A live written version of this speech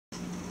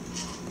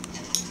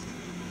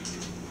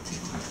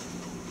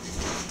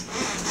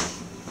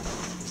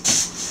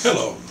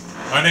Hello,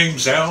 my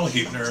name's Al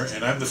Hebner,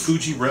 and I'm the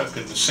Fuji rep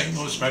in the St.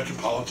 Louis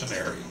metropolitan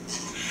area.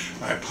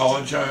 I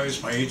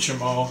apologize, my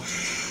HMO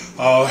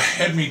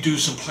had me do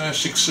some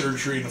plastic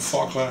surgery in the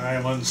Falkland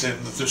Islands,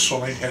 and the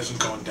swelling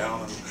hasn't gone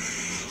down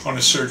on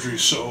the surgery,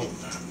 so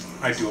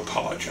I do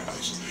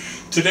apologize.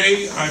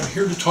 Today I'm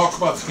here to talk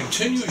about the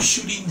continuous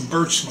shooting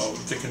burst mode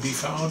that can be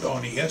found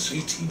on the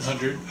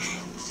S1800,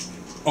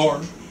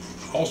 or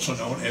also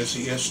known as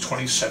the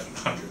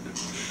S2700.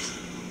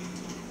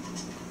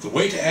 The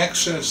way to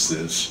access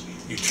this,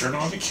 you turn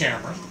on the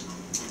camera.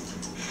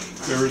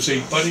 There is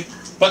a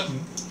button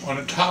on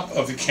the top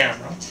of the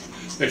camera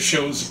that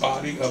shows the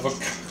body of a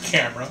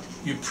camera.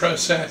 You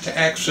press that to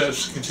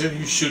access the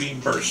continuous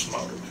shooting burst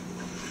mode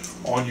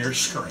on your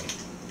screen.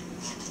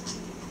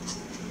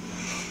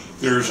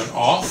 There's an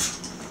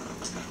off,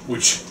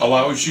 which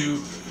allows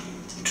you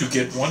to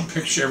get one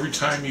picture every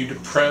time you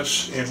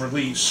depress and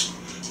release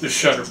the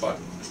shutter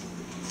button.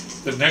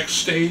 The next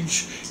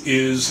stage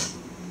is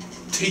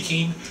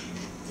taking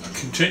a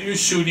continuous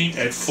shooting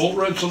at full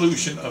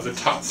resolution of the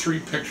top 3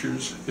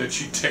 pictures that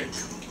you take.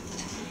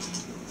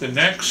 The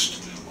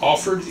next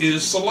offered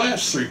is the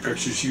last 3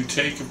 pictures you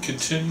take of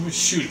continuous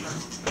shooting,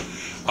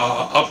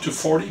 up to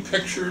 40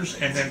 pictures,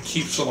 and then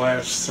keeps the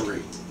last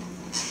 3.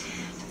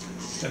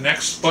 The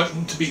next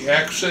button to be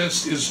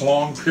accessed is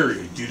long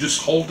period. You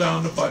just hold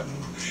down the button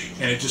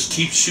and it just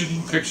keeps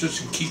shooting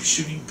pictures and keeps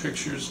shooting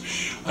pictures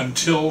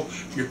until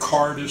your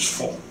card is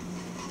full.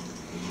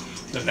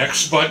 The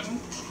next button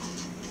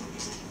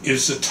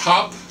is the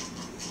top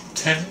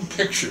 10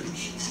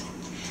 pictures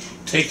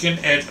taken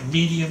at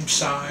medium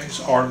size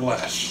or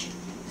less.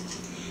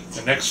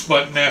 The next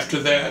button after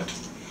that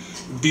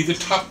would be the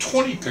top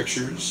 20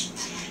 pictures,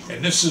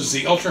 and this is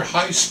the ultra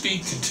high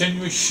speed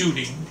continuous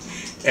shooting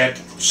at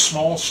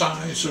small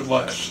size or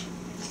less,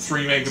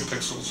 3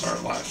 megapixels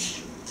or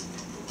less.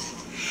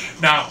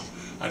 Now,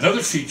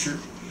 another feature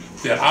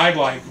that I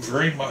like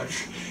very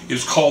much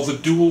is called the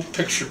dual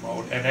picture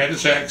mode, and that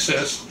is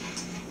accessed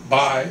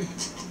by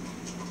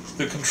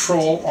the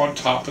control on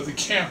top of the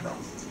camera.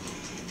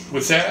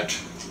 With that,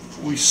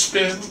 we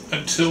spin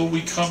until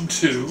we come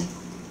to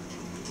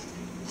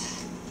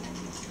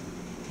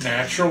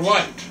natural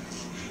light.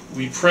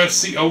 We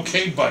press the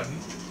OK button,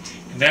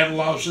 and that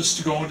allows us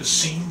to go into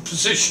scene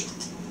position.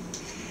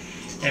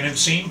 And in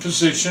scene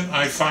position,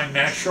 I find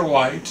natural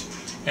light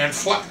and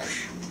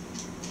flash.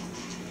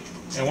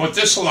 And what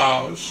this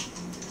allows,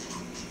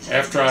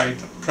 after I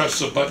press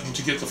the button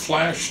to get the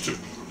flash to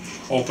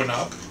open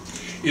up,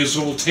 is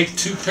it will take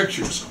 2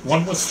 pictures,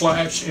 one with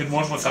flash and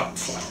one without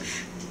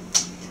flash.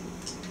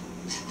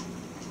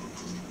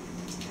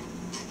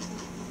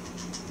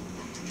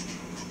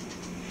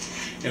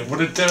 And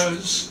what it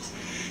does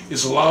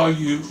is allow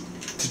you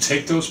to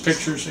take those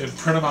pictures and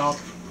print them out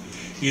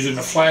either in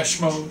the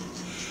flash mode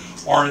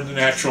or in the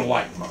natural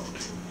light mode.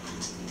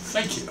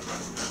 Thank you.